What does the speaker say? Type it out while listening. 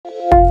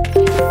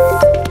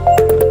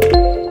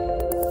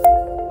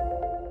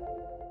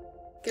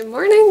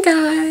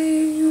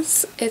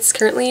It's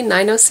currently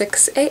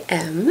 9:06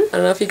 a.m. I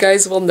don't know if you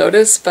guys will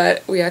notice,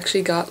 but we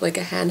actually got like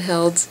a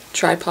handheld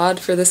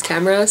tripod for this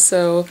camera,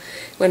 so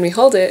when we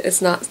hold it,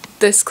 it's not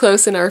this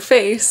close in our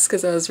face,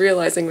 because I was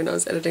realizing when I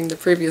was editing the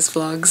previous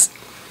vlogs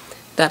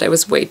that it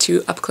was way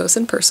too up close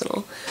and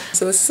personal.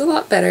 So this is a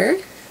lot better,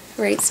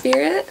 right,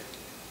 Spirit?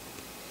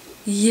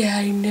 Yeah,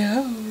 I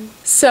know.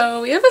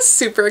 So we have a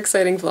super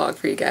exciting vlog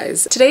for you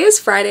guys. Today is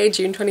Friday,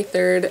 June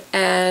 23rd,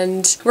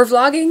 and we're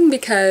vlogging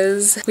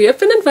because we have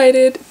been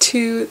invited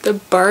to the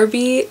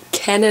Barbie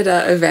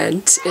Canada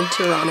event in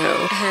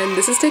Toronto, and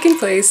this is taking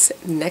place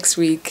next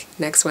week,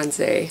 next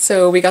Wednesday.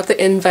 So we got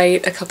the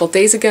invite a couple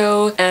days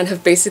ago and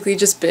have basically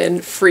just been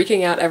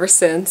freaking out ever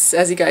since.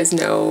 As you guys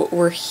know,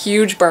 we're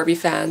huge Barbie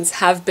fans,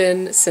 have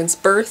been since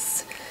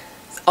birth.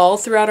 All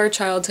throughout our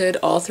childhood,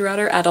 all throughout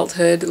our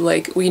adulthood,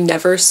 like we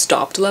never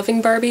stopped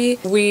loving Barbie.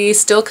 We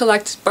still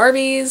collect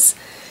Barbies.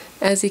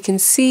 As you can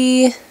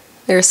see,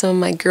 there are some of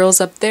my girls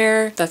up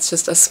there. That's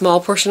just a small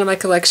portion of my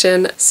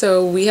collection.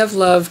 So we have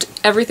loved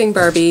everything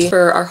Barbie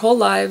for our whole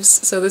lives.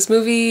 So this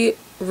movie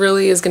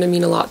really is going to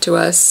mean a lot to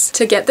us.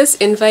 To get this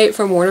invite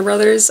from Warner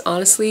Brothers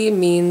honestly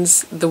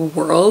means the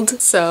world.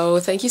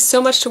 So thank you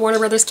so much to Warner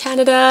Brothers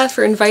Canada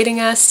for inviting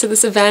us to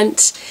this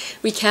event.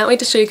 We can't wait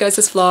to show you guys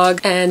this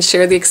vlog and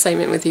share the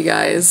excitement with you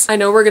guys. I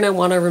know we're going to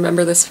want to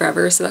remember this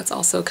forever, so that's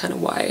also kind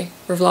of why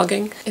we're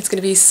vlogging. It's going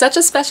to be such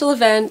a special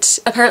event.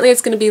 Apparently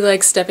it's going to be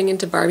like stepping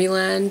into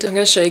Barbieland. I'm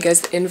going to show you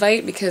guys the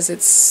invite because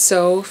it's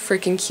so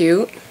freaking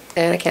cute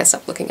and I can't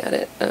stop looking at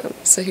it.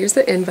 So here's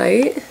the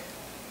invite.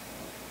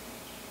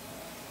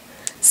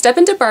 Step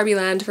into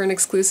Barbieland for an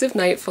exclusive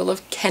night full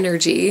of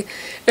Kenergy,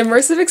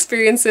 immersive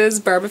experiences,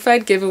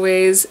 Barbified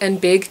giveaways,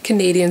 and big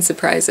Canadian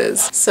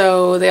surprises.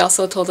 So they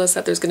also told us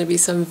that there's going to be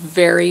some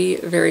very,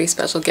 very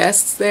special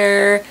guests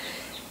there.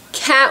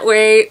 Can't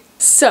wait!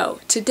 So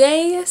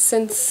today,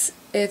 since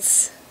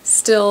it's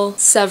still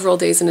several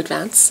days in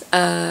advance,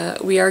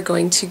 we are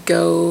going to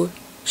go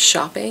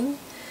shopping.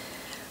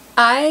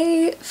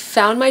 I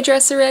found my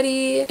dress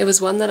already. It was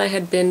one that I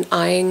had been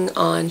eyeing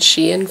on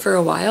Shein for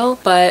a while,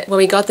 but when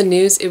we got the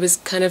news it was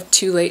kind of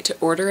too late to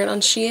order it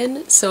on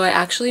Shein, so I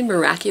actually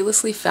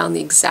miraculously found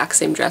the exact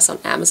same dress on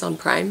Amazon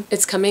Prime.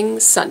 It's coming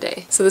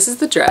Sunday. So this is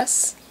the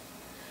dress.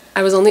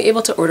 I was only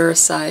able to order a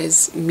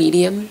size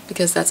medium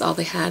because that's all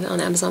they had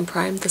on Amazon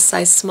Prime. The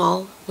size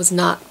small was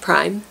not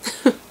Prime.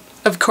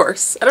 Of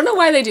course. I don't know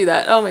why they do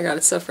that. Oh my god,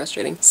 it's so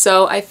frustrating.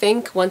 So I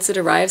think once it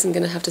arrives, I'm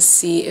gonna have to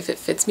see if it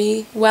fits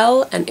me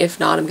well, and if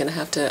not, I'm gonna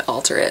have to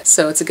alter it.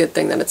 So it's a good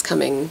thing that it's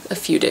coming a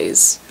few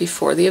days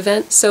before the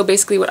event. So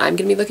basically what I'm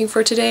gonna be looking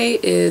for today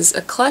is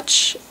a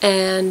clutch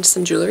and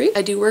some jewelry.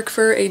 I do work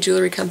for a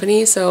jewelry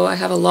company, so I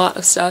have a lot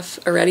of stuff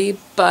already,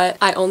 but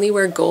I only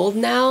wear gold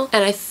now,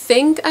 and I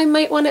think I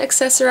might want to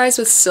accessorize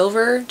with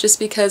silver just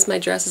because my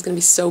dress is gonna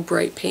be so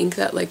bright pink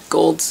that like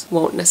gold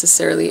won't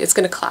necessarily, it's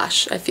gonna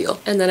clash, I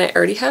feel. And then I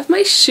already have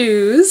my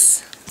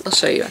shoes. I'll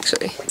show you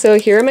actually. So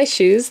here are my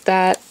shoes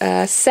that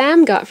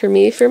Sam got for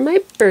me for my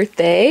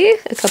birthday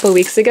a couple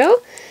weeks ago.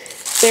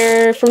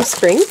 They're from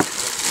Spring.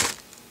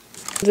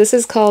 This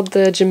is called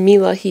the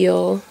Jamila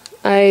heel.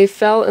 I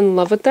fell in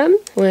love with them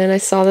when I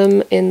saw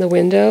them in the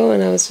window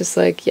and I was just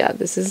like, yeah,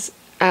 this is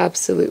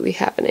absolutely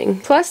happening.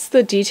 Plus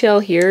the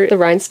detail here, the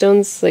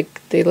rhinestones,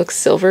 like they look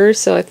silver,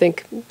 so I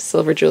think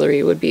silver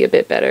jewelry would be a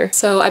bit better.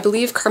 So I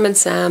believe Carmen and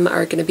Sam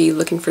are going to be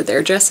looking for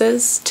their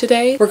dresses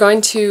today. We're going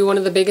to one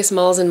of the biggest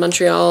malls in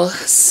Montreal,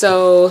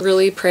 so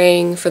really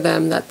praying for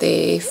them that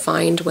they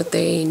find what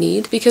they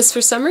need, because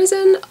for some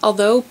reason,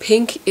 although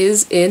pink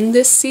is in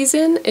this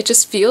season, it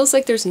just feels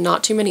like there's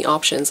not too many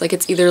options. Like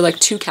it's either like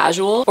too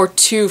casual or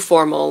too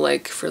formal,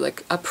 like for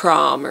like a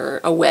prom or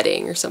a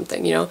wedding or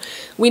something, you know?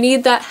 We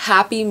need that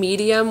happy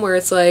medium where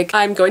it's like,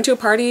 I'm going to a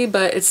party,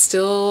 but it's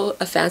still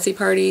a fancy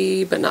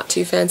party, but not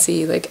too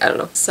fancy, like, I don't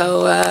know.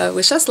 So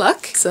wish us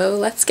luck. So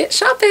let's get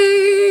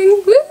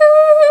shopping! Woo!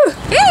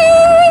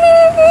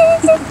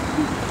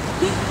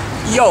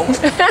 Yo!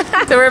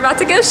 So we're about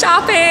to go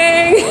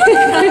shopping!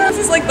 This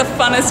is like the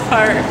funnest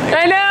part.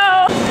 I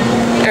know!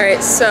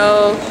 Alright,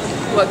 so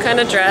what kind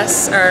of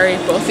dress are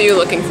both of you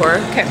looking for?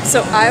 Okay,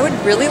 so I would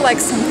really like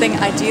something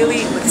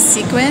ideally with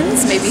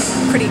sequins, maybe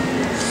pretty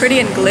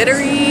and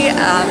glittery,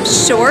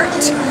 short,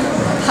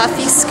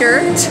 puffy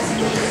skirt.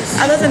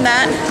 Other than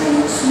that,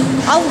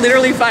 I'll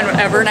literally find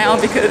whatever now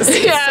because it's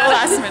so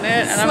last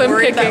minute and I'm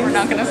worried that we're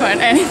not gonna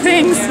find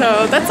anything.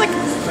 So that's like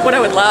what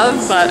I would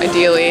love, but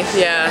ideally,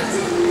 yeah.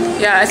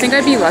 Yeah, I think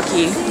I'd be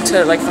lucky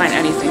to like find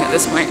anything at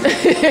this point.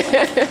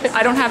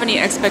 I don't have any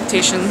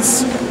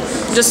expectations.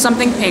 Just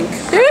something pink,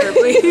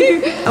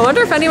 preferably. I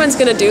wonder if anyone's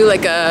gonna do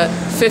like a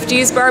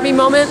 50s Barbie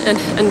moment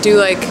and do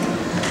like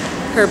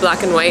her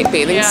black and white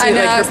bathing suit,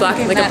 like her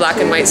a black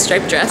and white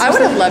striped dress. I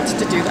would have loved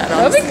to do that.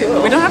 Honestly. That would be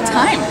cool. We don't have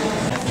time.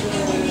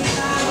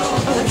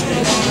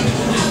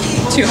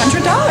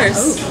 $200.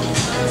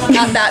 Oh.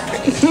 Not that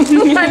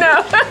pretty. I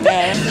know.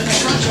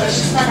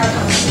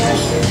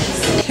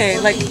 Okay,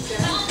 like,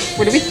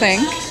 what do we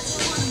think?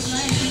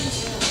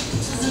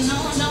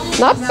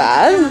 Not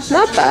bad.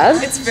 Not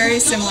bad. It's very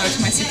similar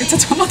to my Secret to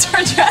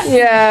Dumbledore dress.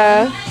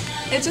 Yeah.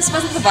 It just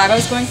wasn't the vibe I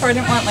was going for. I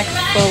didn't want like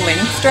full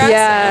length dress.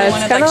 Yeah, I it's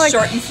wanted kind of like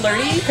like short and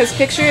flirty. Because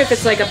picture if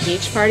it's like a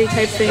beach party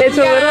type thing. It's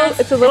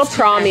a little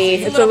prommy.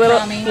 It's a little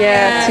prommy.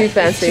 Yeah, too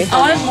fancy. I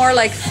wanted more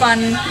like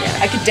fun.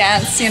 I could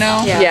dance, you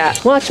know. Yeah.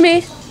 Watch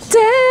me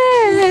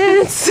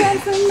dance.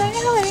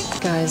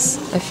 Guys,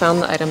 I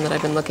found the item that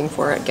I've been looking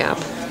for at Gap.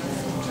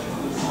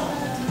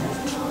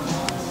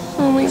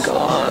 Oh my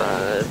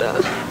god.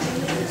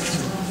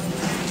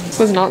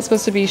 Was not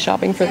supposed to be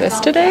shopping for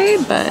this today,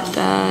 but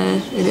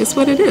it is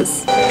what it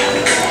is.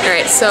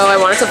 Alright, so I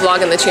wanted to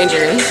vlog in the changing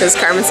room because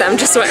Carmen and Sam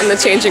just went in the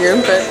changing room,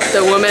 but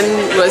the woman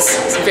was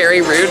very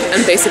rude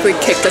and basically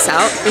kicked us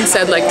out and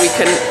said like we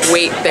couldn't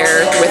wait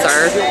there with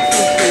our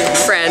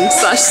friend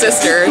slash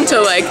sister to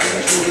like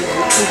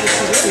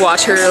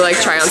watch her like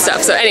try on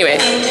stuff. So anyway,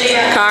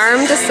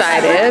 Carm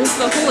decided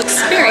The whole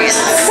experience.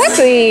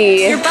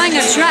 exactly. You're buying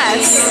a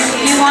dress.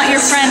 You want your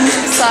friend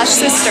slash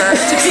sister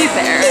to be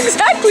there.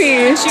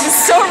 Exactly. She was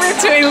so rude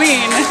to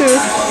Aileen. She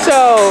was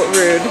so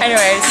rude.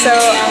 Anyway, so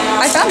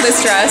I found this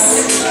dress,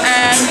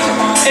 and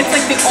it's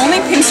like the only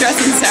pink dress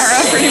in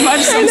Sarah, pretty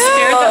much. So I'm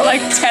scared that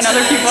like 10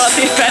 other people at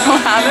the event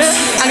will have it.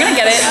 I'm gonna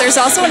get it. There's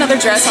also another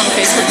dress on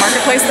Facebook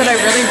Marketplace that I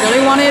really,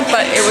 really wanted,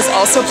 but it was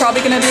also probably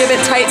gonna be a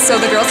bit tight, so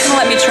the girl's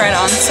gonna let me try it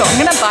on. So I'm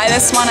gonna buy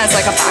this one as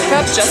like a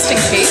backup, just in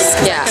case.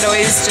 Yeah. I could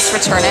always just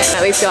return it.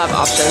 At least you'll have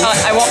options.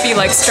 I won't be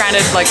like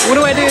stranded, like, what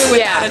do I do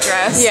without a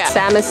dress? Yeah.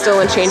 Sam is still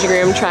in changing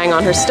room trying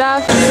on her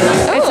stuff.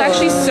 It's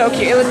actually so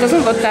cute. It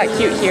doesn't look that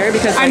cute here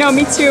because I know,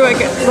 me too. Like,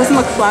 it doesn't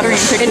look flattering.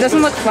 it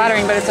doesn't look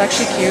flattering, but it's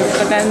actually cute.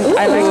 But then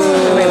I like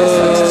the way this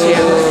looks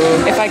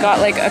too. If I got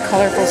like a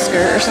colorful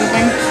skirt or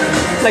something.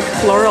 Like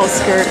floral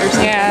skirt or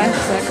something. Yeah,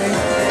 exactly.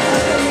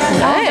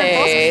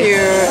 Nice.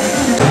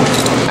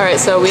 Cute. Alright,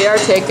 so we are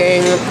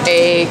taking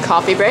a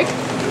coffee break.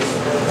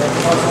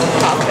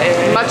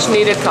 Much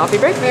needed coffee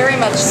break. Very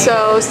much.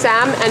 So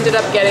Sam ended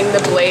up getting the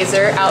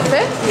blazer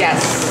outfit. Yes.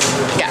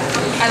 Yeah.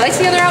 I liked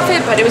the other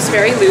outfit, but it was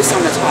very loose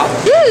on the top.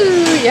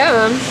 Woo,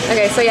 yeah.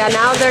 Okay, so yeah,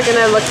 now they're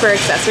gonna look for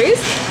accessories.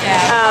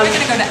 Yeah. We're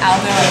gonna go to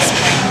Aldo in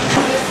spring.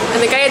 I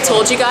think I had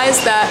told you guys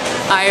that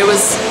I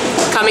was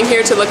coming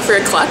here to look for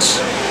a clutch,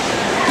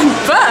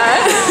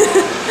 but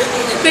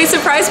they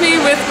surprised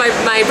me with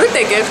my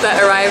birthday gift that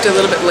arrived a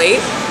little bit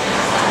late.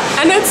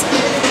 And it's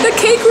the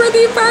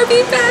cake-worthy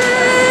Barbie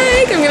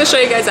bag! I'm gonna show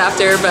you guys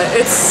after, but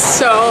it's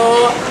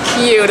so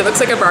cute. It looks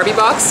like a Barbie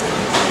box,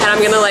 and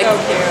I'm gonna like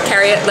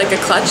carry it like a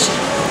clutch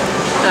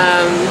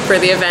for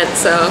the event.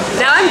 So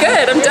now I'm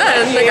good, I'm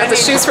done. I got the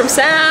shoes from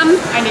Sam.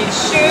 I need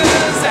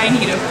shoes, I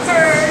need a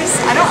purse.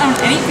 I don't own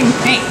anything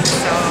pink,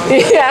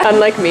 so. Yeah,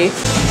 unlike me.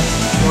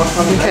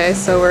 Okay,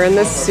 so we're in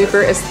this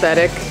super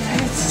aesthetic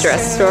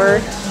dress store.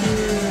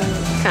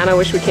 Kinda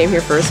wish we came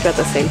here first, but at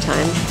the same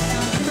time,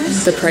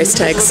 the price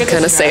tags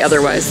kind of say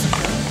otherwise.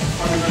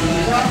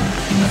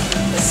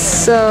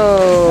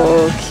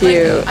 So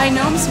cute. I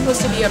know I'm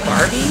supposed to be a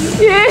Barbie,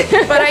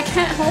 Yeah. but I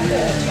can't help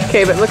it.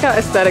 Okay, but look how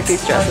aesthetic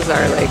these dresses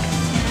are. Like,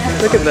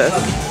 look at this.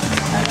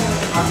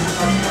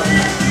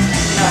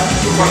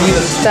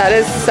 That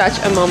is such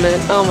a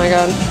moment. Oh my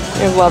god,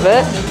 I love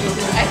it.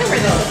 I can wear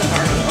this as a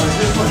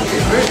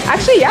Barbie.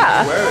 Actually,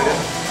 yeah.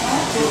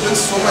 It's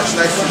so much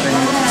nicer than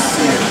you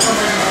see it.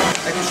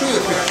 I can show you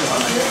a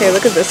picture. Okay,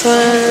 look at this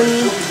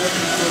one.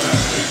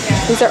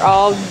 These are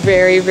all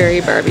very,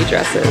 very Barbie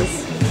dresses.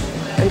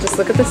 And just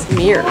look at this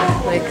mirror.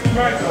 Like,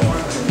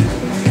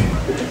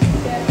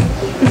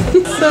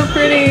 so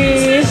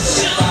pretty.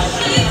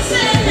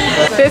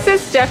 This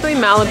is definitely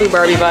Malibu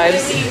Barbie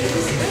vibes.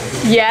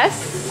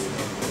 Yes?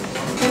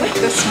 I like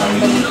this one,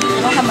 but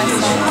I don't have my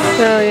song.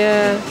 Oh,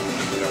 yeah.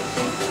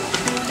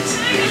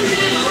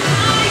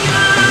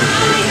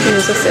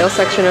 There's a sale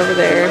section over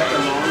there.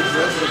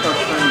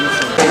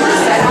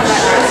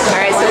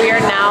 Alright, so we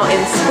are now in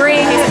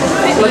spring,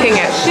 looking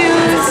at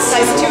shoes.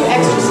 Size 2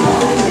 extra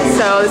small.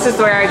 So this is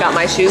where I got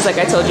my shoes, like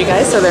I told you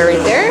guys, so they're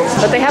right there.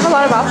 But they have a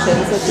lot of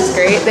options, which is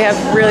great. They have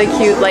really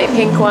cute light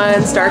pink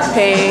ones, dark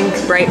pink,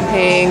 bright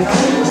pink.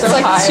 It's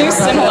like too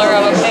similar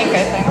of a pink,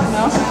 I think,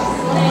 no?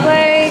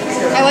 Like,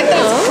 I like that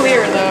it's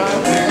clear though.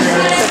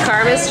 so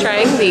Carmen's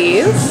trying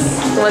these,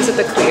 the ones with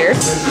the clear.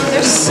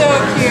 They're so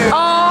cute.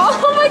 Oh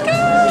my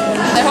god!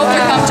 I hope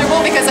they're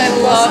comfortable because I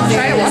love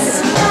trying to walk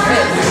this.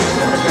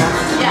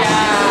 Yeah.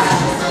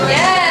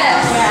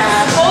 Yes.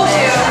 Yeah. Told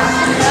you.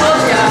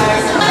 Told you.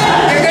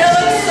 You're gonna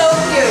look so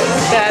cute.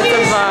 That's a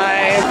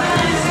vibe.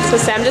 So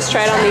Sam just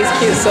tried on these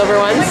cute silver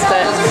ones,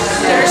 but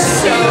They're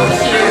so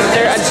cute.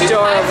 they're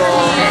adorable.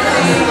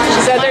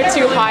 She said they're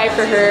too high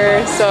for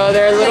her, so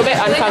they're a little bit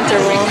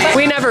uncomfortable.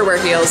 We never wear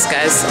heels,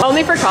 guys.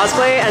 Only for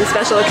cosplay and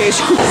special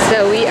occasions.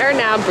 So we are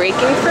now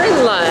breaking for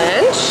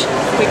lunch.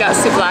 We got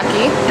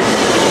souvlaki.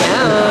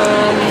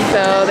 Yum.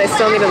 So they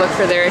still need to look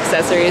for their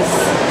accessories.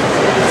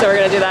 So we're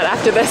gonna do that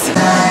after this.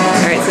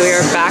 Alright, so we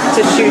are back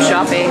to shoe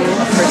shopping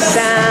for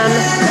Sam.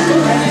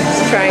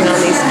 Trying on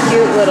these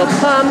cute little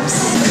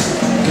pumps.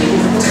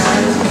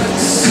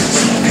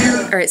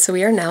 Alright, so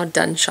we are now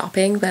done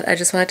shopping, but I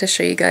just wanted to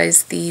show you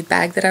guys the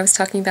bag that I was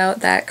talking about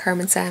that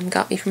Carmen Sam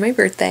got me for my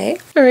birthday.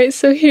 Alright,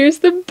 so here's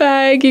the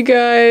bag, you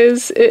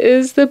guys. It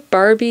is the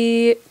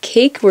Barbie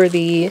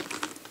cake-worthy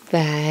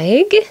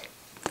bag.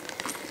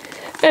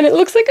 And it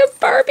looks like a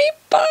Barbie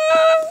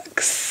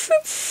box.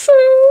 It's so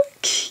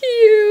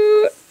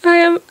cute. I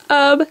am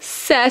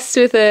obsessed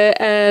with it,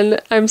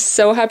 and I'm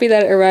so happy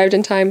that it arrived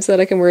in time so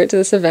that I can wear it to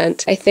this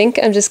event. I think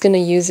I'm just gonna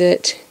use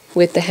it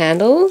with the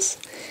handles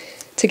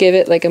to give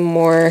it like a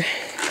more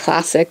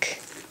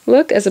classic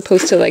look as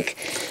opposed to like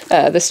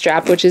the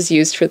strap, which is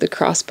used for the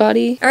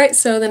crossbody. All right,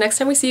 so the next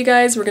time we see you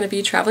guys, we're gonna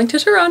be traveling to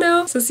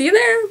Toronto. So see you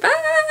there, bye!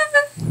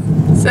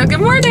 So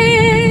good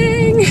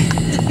morning!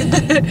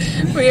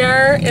 We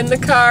are in the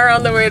car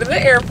on the way to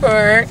the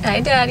airport. Hi,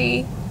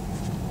 Daddy.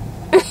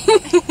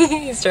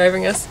 He's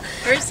driving us.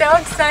 We're so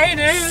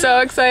excited. So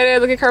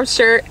excited. Look at Carm's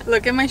shirt.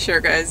 Look at my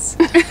shirt, guys.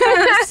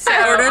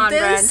 I ordered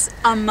this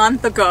a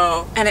month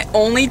ago, and it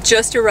only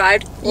just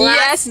arrived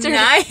last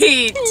night.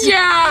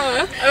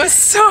 Yeah. I was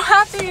so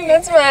happy.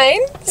 That's mine.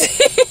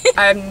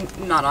 I'm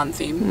not on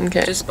theme.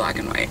 Okay. Just black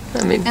and white.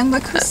 I mean, And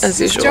look who's as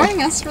usual.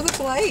 joining us for the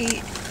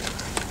flight.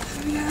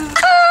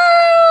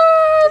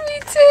 Oh, me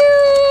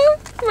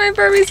too. My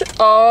Barbie's.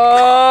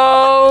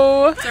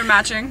 Oh. They're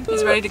matching.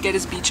 He's ready to get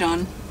his beach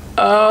on.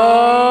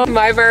 Oh.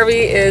 My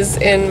Barbie is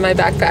in my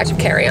backpack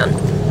carry-on.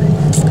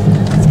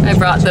 I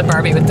brought the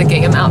Barbie with the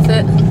gingham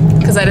outfit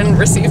because I didn't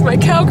receive my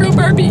cowgirl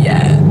Barbie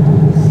yet.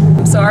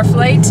 So our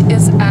flight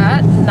is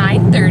at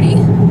 9:30.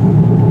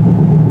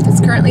 It's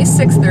currently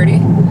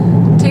 6:30.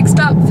 It takes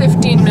about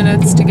 15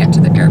 minutes to get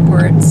to the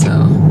airport, so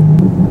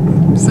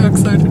I'm so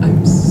excited.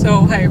 I'm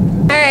so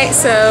hyped. Alright,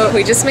 so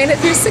we just made it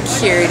through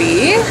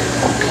security,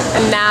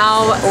 and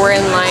now we're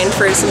in line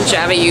for some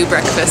Java U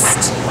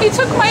breakfast. He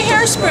took my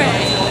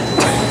hairspray.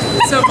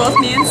 So both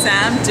me and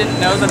Sam didn't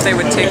know that they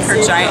would take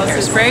her giant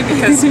hairspray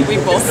because we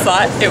both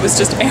thought it was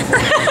just air.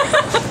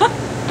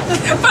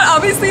 But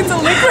obviously it's a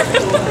liquid.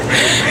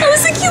 I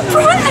was like, you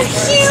brought a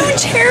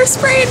huge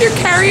hairspray in your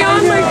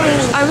carry-on?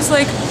 I was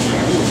like,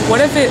 what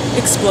if it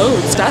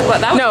explodes? That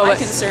was my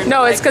concern.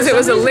 No, it's because it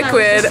was a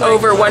liquid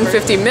over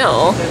 150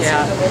 mil.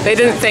 Yeah. They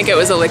didn't think it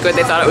was a liquid,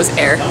 they thought it was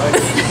air.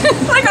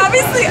 Like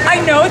obviously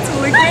I know it's a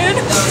liquid.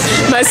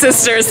 My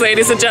sisters,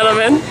 ladies and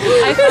gentlemen.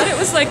 I thought it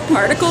was like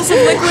particles of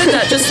liquid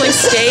that just like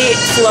stay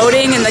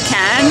floating in the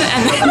can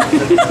and then...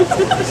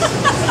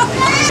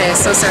 Okay,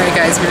 so sorry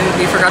guys,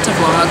 we forgot to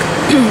vlog.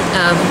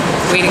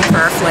 Waiting for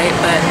our flight,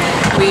 but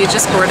we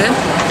just boarded.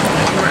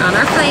 We're on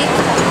our flight.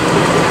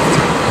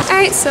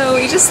 Alright, so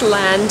we just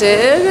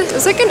landed. It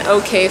was like an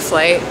okay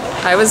flight.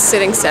 I was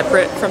sitting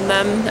separate from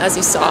them, as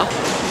you saw.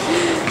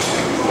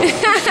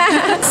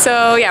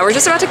 So yeah, we're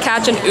just about to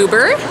catch an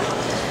Uber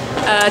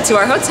to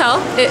our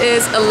hotel. It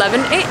is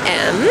 11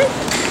 a.m.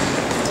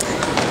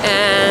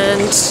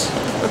 and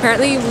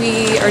apparently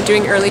we are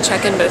doing early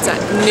check-in, but it's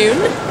at noon.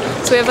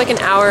 So we have like an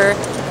hour.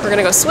 We're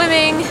gonna go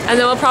swimming, and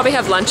then we'll probably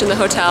have lunch in the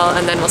hotel,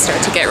 and then we'll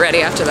start to get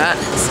ready after that.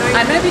 So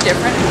I'm gonna be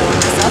different and go on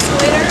this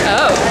escalator.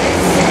 Oh.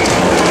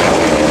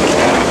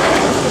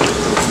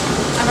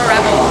 I'm a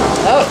rebel.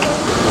 Oh.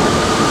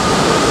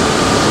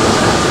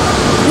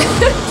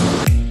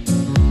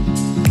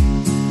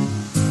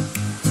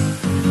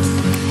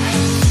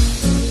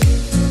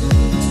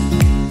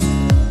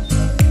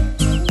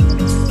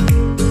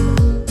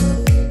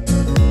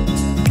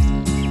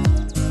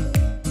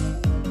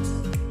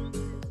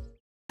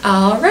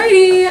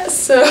 Alrighty,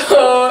 so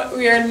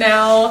we are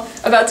now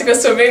about to go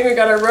swimming. We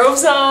got our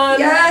robes on.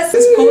 Yes,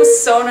 this pool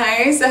is so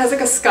nice. It has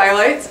like a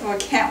skylight, so I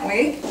can't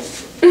wait.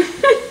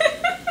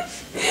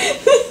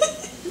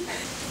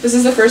 This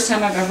is the first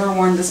time I've ever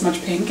worn this much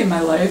pink in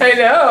my life. I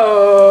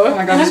know. Oh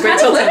my god, just wait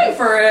till living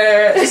for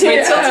it. Just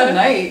wait till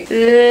tonight.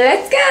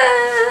 Let's go.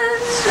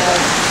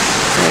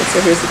 Alright, so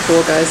here's the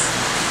pool, guys.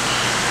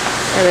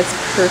 And it's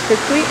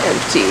perfectly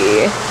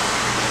empty.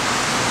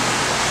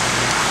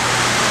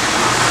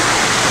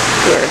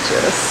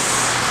 Gorgeous.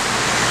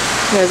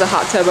 There's a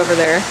hot tub over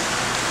there.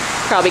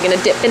 Probably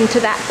gonna dip into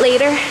that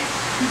later.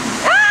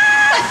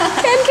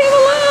 Ah! Ken came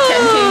along!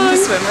 Ken came to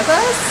swim with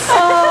us.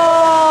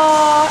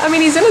 Oh, I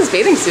mean, he's in his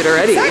bathing suit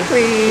already.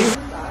 Exactly.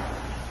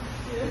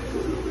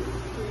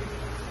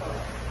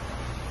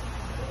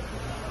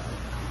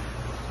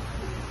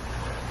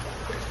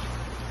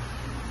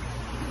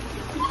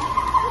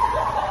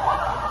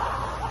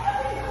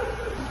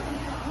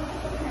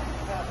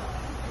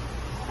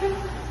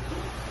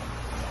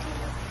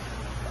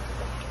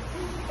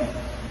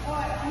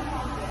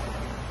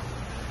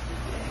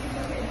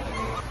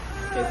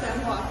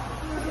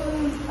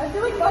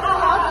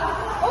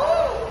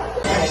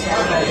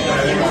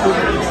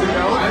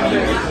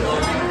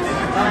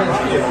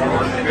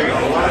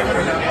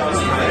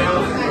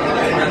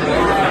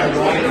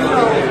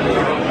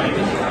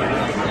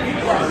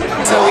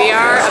 So we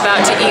are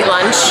about to eat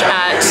lunch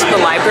at the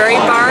library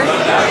bar.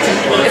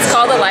 It's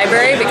called the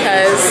library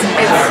because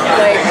it's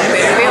like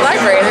basically a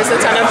library. There's a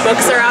ton of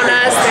books around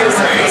us. There's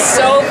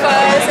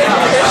sofas and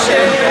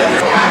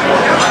cushions.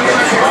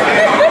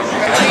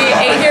 We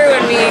ate here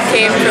when we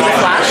came for the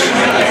Flash.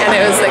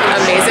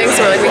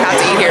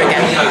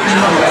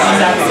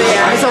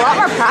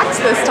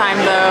 this time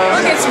though.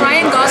 Look, it's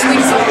Ryan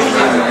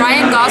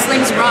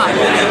Gosling's run.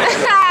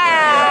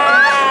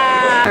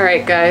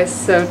 Alright guys,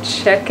 so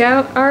check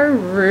out our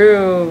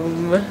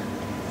room.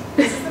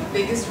 This is the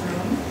biggest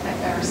room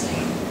I've ever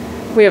seen.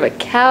 We have a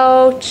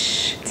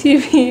couch,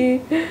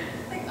 TV.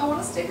 Like, I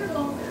want to stay here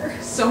longer.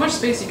 So much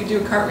space you could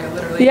do a cartwheel,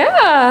 literally.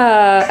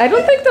 Yeah, I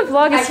don't think the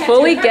vlog is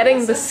fully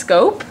getting the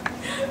scope.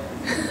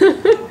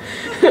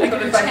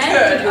 But if I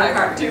could,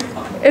 I could do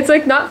one. It's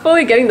like not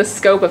fully getting the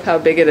scope of how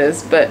big it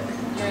is, but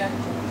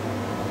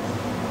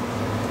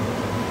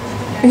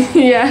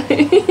yeah.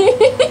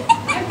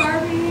 Hi,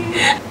 Barbie.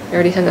 I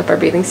already hung up our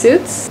bathing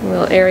suits. A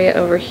little area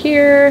over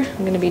here.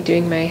 I'm gonna be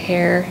doing my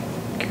hair,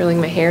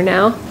 curling my hair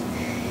now.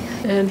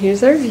 And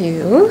here's our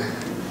view.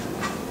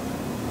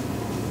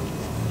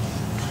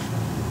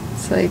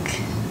 It's like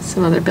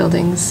some other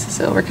buildings,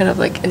 so we're kind of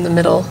like in the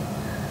middle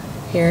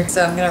here.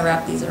 So I'm gonna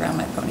wrap these around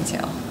my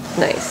ponytail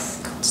Nice.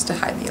 just to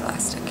hide the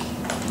elastic.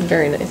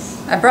 Very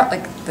nice. I brought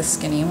like the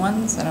skinny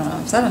ones. I don't know.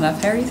 Is that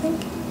enough hair, you think?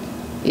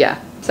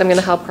 Yeah, so I'm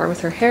gonna help her with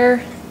her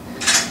hair.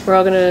 We're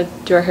all gonna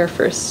do our hair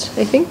first,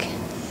 I think.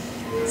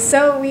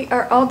 So we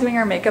are all doing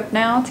our makeup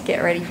now to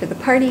get ready for the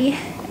party,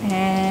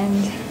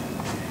 and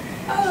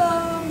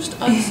I'm just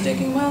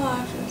unsticking my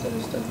lashes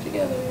and stuff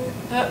together.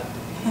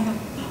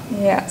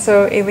 yeah,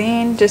 so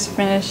Aileen just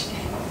finished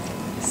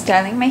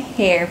styling my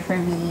hair for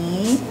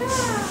me.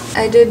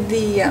 I did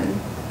the,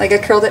 like I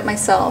curled it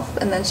myself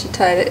and then she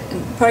tied it in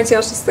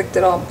ponytail, she slicked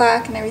it all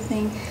back and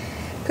everything,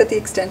 put the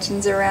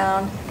extensions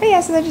around. But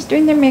yeah, so they're just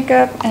doing their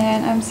makeup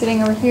and I'm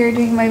sitting over here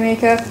doing my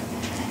makeup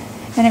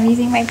and I'm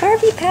using my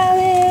Barbie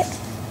palette.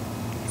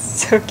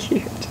 So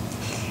cute.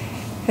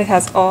 It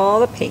has all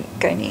the pink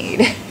I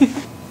need.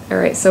 All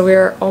right, so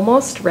we're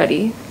almost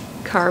ready.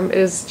 Carm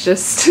is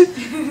just,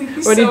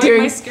 what are you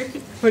doing?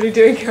 What are you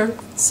doing, Carm?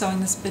 Sewing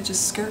this bitch's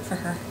skirt for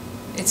her.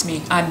 It's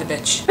me. I'm the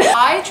bitch.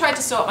 I tried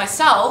to sew it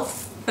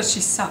myself, But she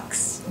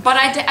sucks. but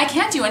I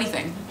can't do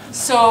anything.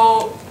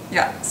 So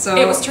Yeah, so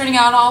it was turning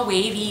out all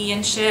wavy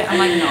and shit. I'm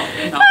like, no.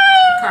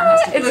 Carm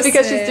has to do It's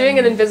because she's doing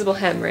an invisible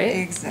hem, right?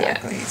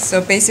 exactly.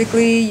 So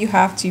basically you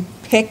have to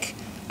pick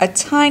a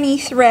tiny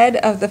thread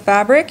of the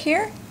fabric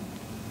here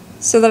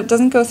so that it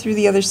doesn't go through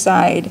the other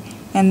side,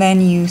 and then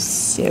you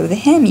sew the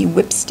hem, you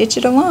whip stitch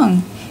it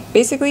along.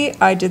 Basically,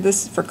 I did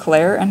this for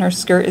Claire and her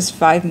skirt is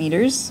 5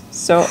 meters,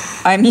 so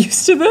I'm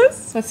used to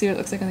this. Let's see what it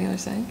looks like on the other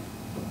side.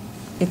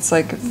 It's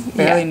like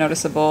barely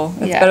noticeable.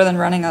 It's better than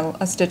running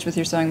a stitch with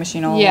your sewing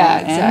machine all along the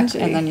end,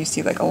 and then you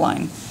see like a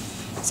line.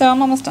 So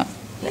I'm almost done.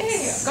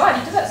 Nice. God,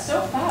 you did that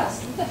so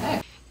fast. What the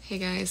heck? Hey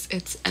guys,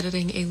 it's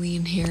editing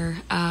Aileen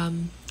here. I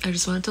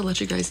just wanted to let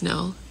you guys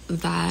know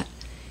that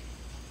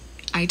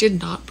I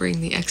did not bring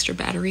the extra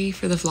battery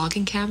for the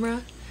vlogging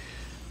camera.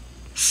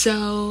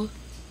 So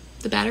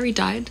the battery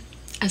died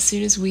as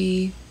soon as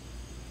we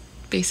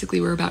basically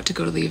were about to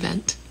go to the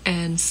event.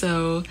 And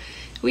so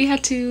we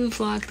had to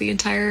vlog the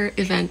entire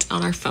event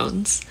on our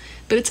phones.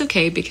 But it's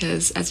okay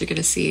because, as you're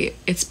gonna see,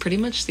 it's pretty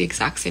much the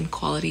exact same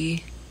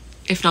quality,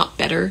 if not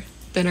better,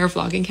 than our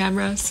vlogging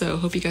camera. So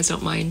hope you guys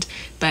don't mind.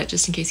 But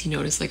just in case you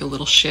notice like a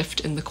little shift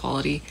in the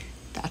quality,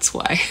 that's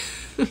why.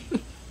 All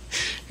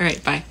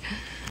right, bye.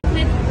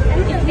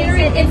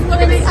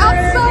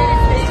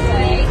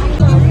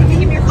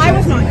 I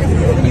was not.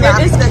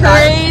 It is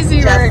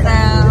crazy right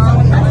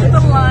now. The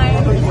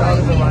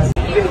line.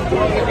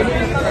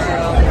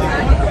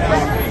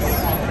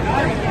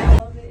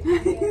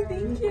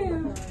 Thank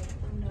you.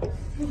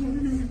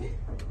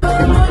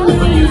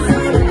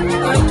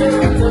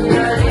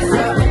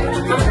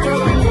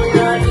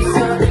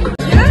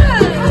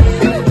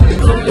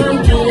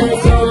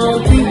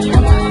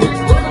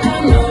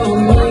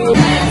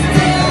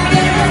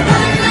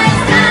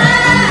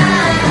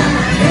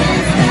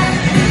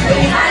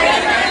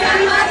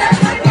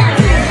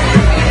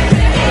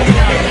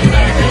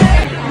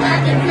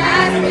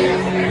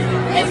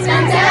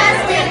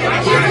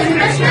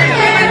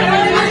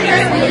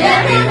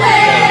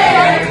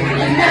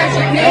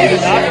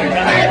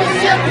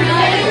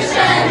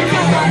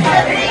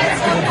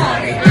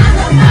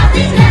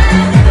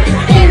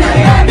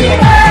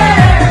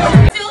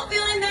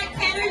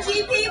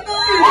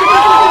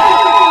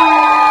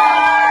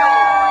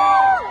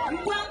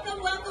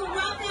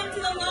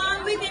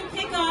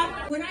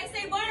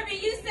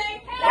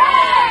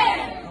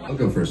 I'll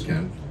go first,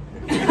 Ken.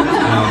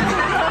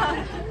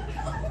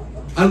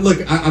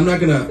 Look,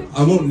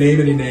 I won't name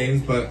any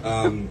names, but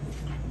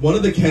one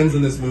of the Kens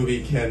in this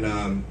movie can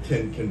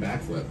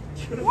backflip,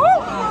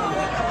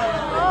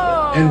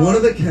 and one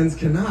of the Kens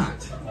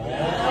cannot.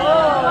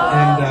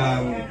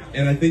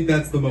 And I think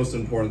that's the most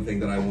important thing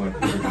that I want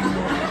people to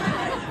know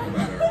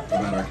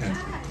about our Kens.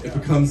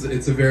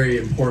 It's a very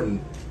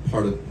important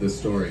part of the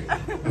story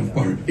of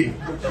Barbie.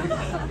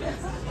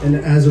 And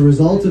as a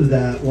result of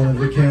that, one of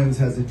the Kens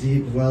has a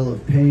deep well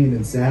of pain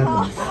and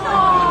sadness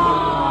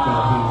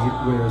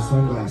that he wears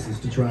sunglasses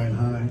to try and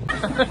hide.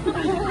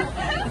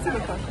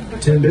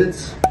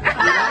 Timbits.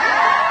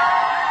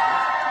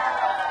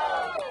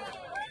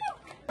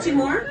 Two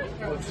more?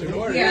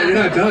 Yeah, you're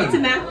not done. It's a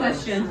math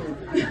question.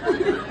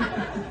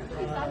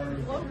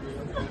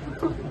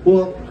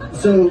 Well,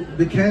 so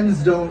the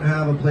Kens don't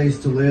have a place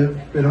to live.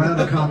 They don't have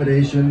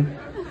accommodation.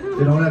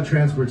 They don't have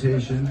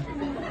transportation.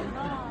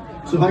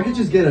 So if I could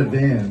just get a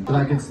van that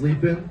I could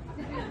sleep in.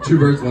 2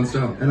 birds, 1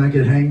 stone. And I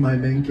could hang my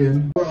mink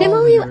in.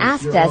 Simulu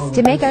asked us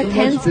to make our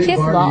Ken's kiss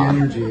Barbie wall.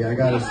 energy, I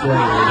gotta say.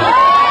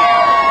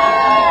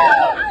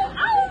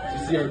 Do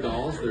you see our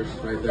dolls? They're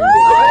right there.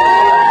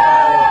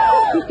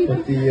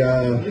 But the,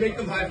 You make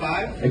them high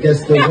five? I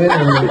guess the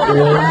winner is...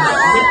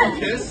 Make them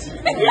kiss?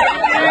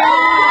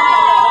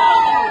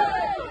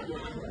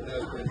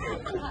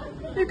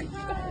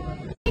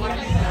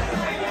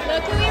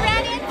 Look who we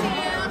ran into!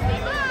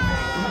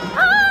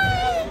 Hi!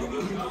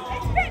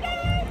 It's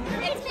Brittany!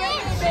 It's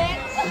Brittany!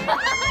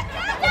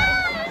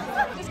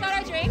 Just got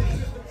our drink.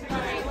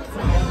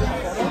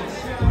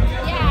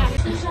 Yeah.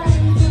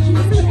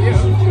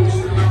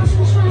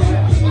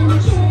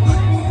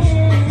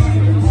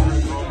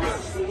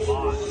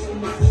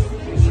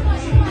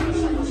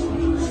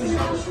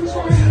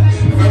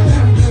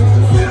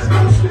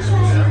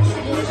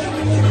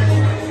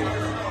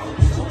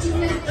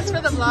 That's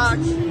for the vlog.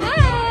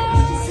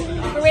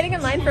 Hi! We're waiting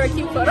in line for a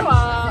cute photo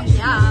op.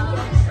 Yeah.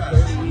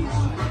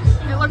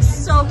 It looks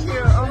so cute.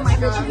 Oh my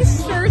god.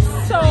 These shirts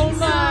so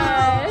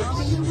much.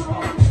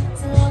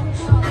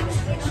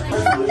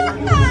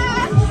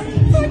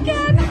 Poor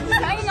kid.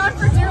 Hanging on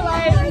for dear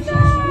life. I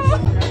know.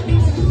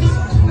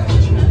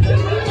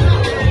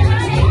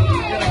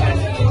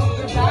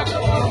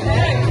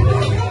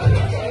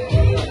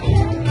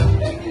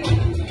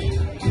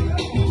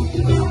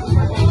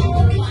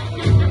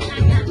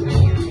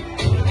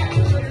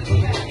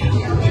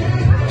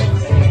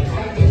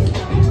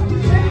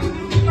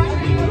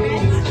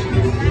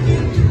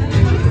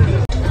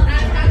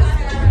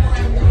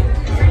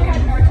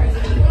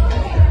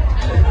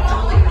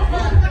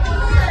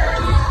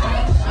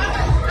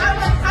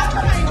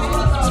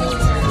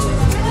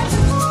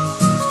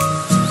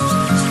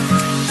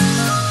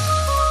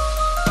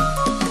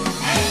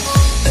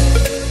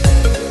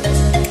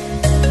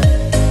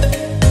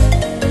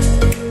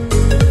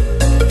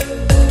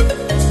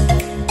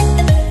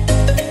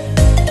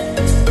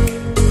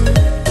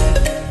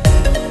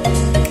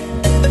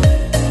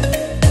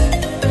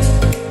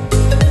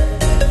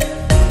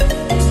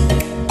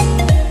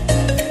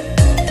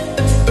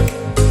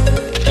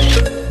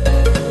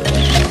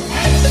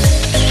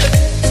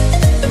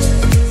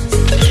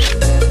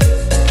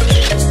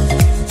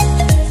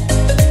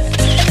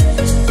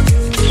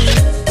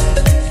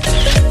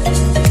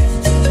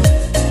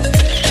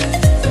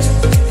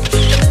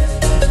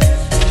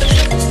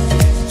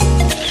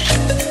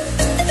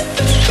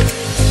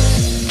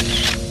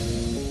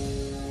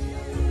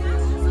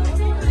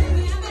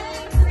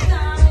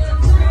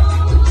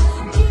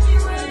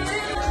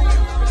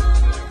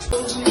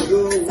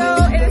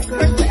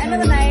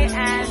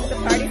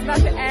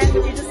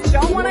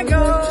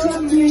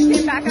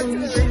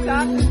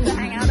 To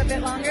hang out a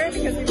bit longer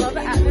because we love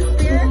the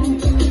atmosphere.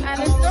 And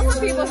there's still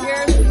some people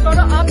here. This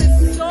photo op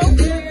is so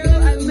cute.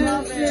 I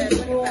love it.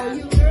 Look at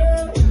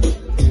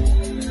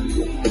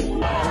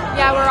that.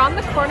 Yeah, we're on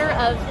the corner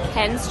of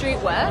Ken Street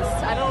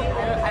West. I don't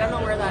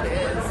know where that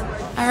is.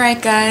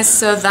 Alright guys,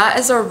 so that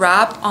is a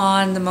wrap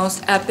on the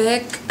most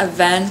epic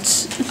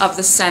event of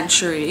the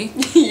century.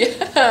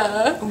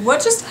 Yeah.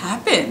 What just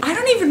happened? I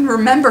don't even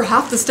remember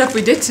half the stuff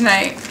we did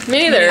tonight.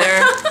 Me neither.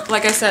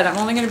 Like I said, I'm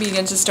only going to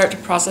begin to start to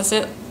process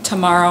it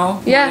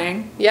tomorrow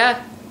morning.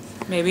 Yeah.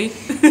 Maybe.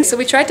 So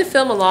we tried to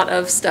film a lot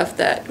of stuff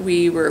that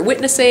we were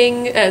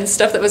witnessing and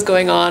stuff that was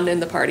going on in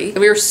the party.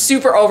 We were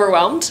super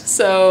overwhelmed,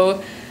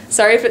 so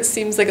sorry if it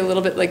seems like a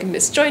little bit like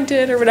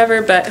misjointed or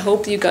whatever, but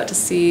hope you got to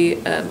see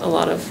a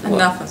lot of...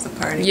 Enough of the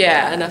party.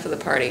 Yeah, enough of the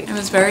party. It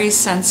was very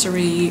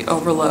sensory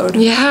overload.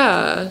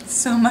 Yeah.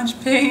 So much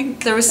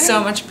pink. There was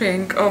so much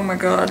pink. Oh my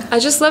god. I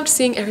just loved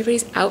seeing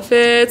everybody's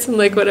outfits and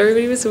like what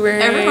everybody was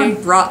wearing. Everyone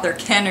brought their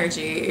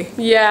Kenergy.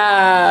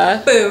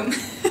 Yeah. Boom.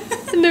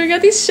 And then we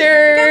got these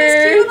shirts. We got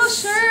these cute little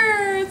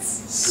shirts.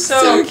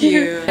 So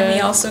cute. And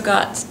we also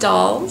got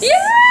dolls. Yeah.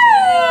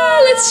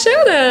 Let's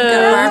show them.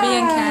 Got Barbie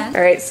and Ken.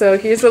 All right, so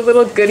here's a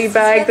little goodie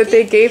bag that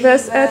they gave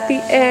us at the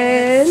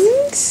end.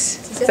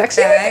 It's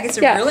actually bag. It's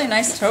a really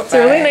nice tote bag. It's a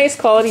really nice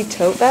quality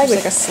tote bag with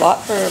like a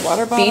slot for a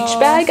water bottle. beach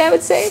bag, I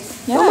would say.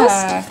 Yeah.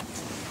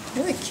 Almost.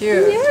 Really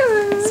cute.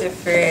 Yeah. So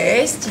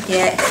first you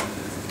get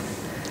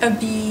a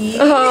bee.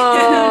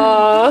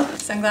 Aww.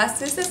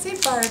 Sunglasses that say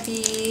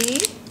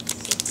Barbie.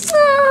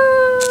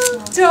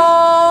 Aww.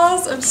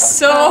 Dolls. I'm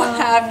so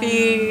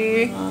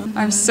happy.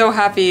 I'm so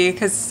happy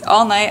because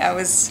all night I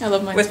was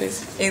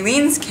with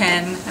Aileen's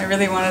Ken. I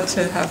really wanted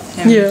to have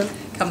him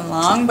come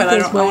along, but I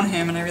don't own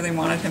him and I really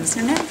wanted him,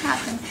 so now it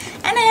happened.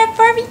 And I have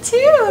Barbie too.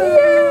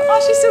 Oh,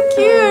 she's so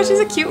cute. She's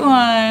a cute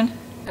one.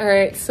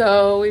 Alright,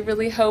 so we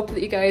really hope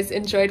that you guys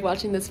enjoyed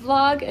watching this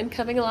vlog and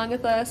coming along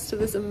with us to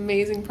this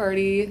amazing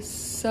party.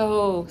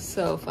 So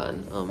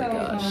fun. Oh my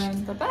gosh.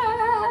 The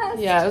best.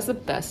 Yeah, it was the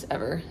best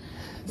ever.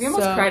 We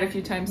almost cried a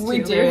few times too. We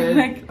did.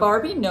 Like,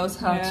 Barbie knows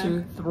how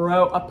to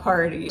throw a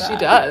party. She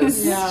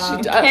does. Yeah.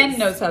 She does. Ken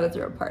knows how to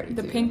throw a party.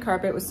 The pink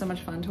carpet was so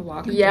much fun to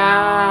walk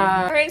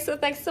Yeah. All right, so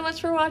thanks so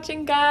much for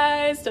watching,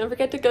 guys. Don't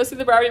forget to go see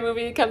the Barbie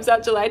movie. It comes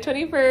out July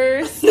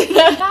 21st.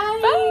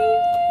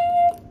 Bye.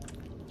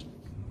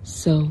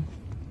 So,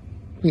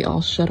 we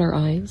all shut our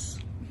eyes,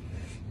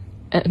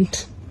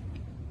 and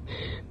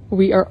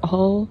we are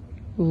all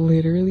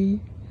literally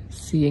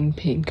seeing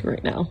pink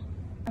right now.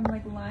 I'm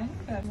like lying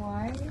in bed.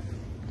 Why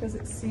does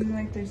it seem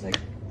like there's like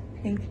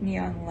pink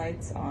neon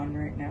lights on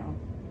right now?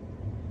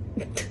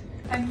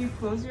 And you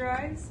close your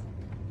eyes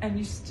and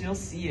you still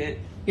see it.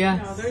 Yeah.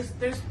 No,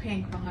 there's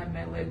pink behind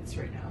my lids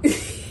right now.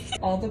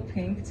 All the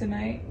pink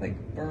tonight like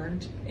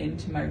burned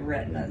into my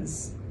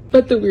retinas.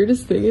 But the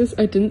weirdest thing is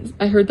I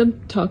heard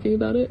them talking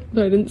about it,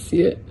 but I didn't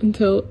see it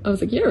until I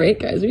was like, yeah, right,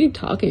 guys, what are you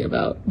talking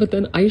about? But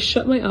then I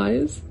shut my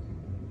eyes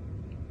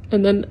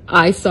and then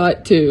I saw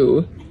it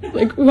too.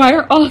 Like, why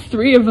are all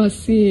three of us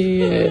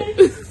seeing it?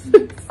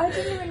 I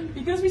didn't even,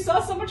 because we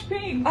saw so much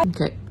pink.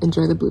 Okay,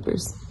 enjoy the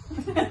bloopers.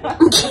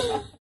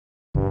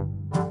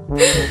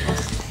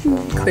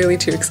 Clearly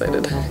too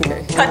excited.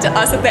 Okay. Cut to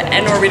us at the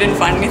end where we didn't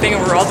find anything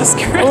and we're all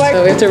discouraged.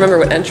 Oh, we have to remember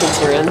what entrance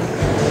we're in.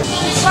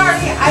 Sorry,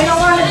 I don't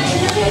want to be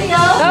in the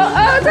video.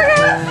 Oh, it's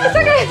okay. It's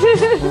okay.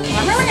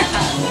 I'm wearing a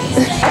hat.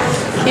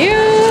 Cute.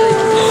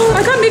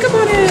 I got makeup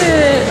on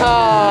it.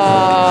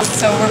 Aww.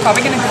 So we're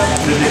probably gonna go.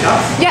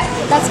 Yeah,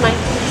 that's mine.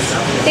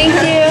 Thank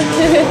you.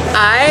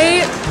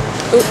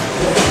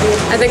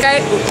 I think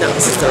no,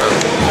 this is the wrong.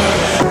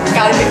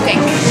 Gotta be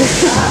pink.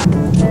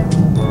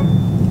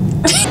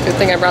 Good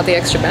thing I brought the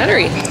extra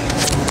battery.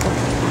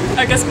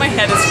 I guess my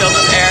head is filled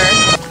with air.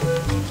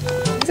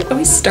 Why does it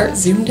always start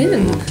zoomed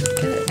in?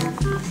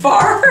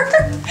 Far?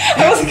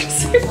 I was gonna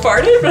say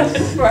farted, but I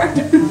didn't fart.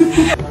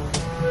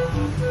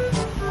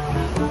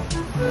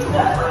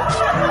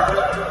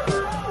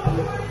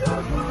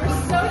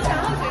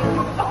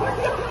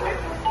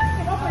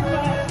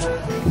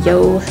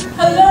 Yo.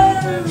 Hello!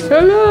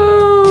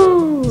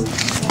 Hello.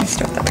 Let's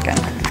start that again.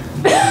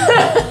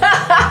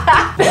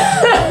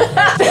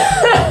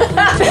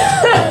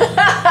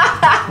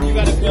 You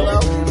got a pillow?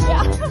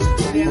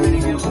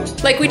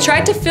 Like, we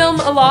tried to film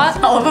a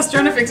lot. All of us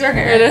trying to fix our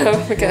hair. I know.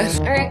 Okay.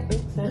 All right.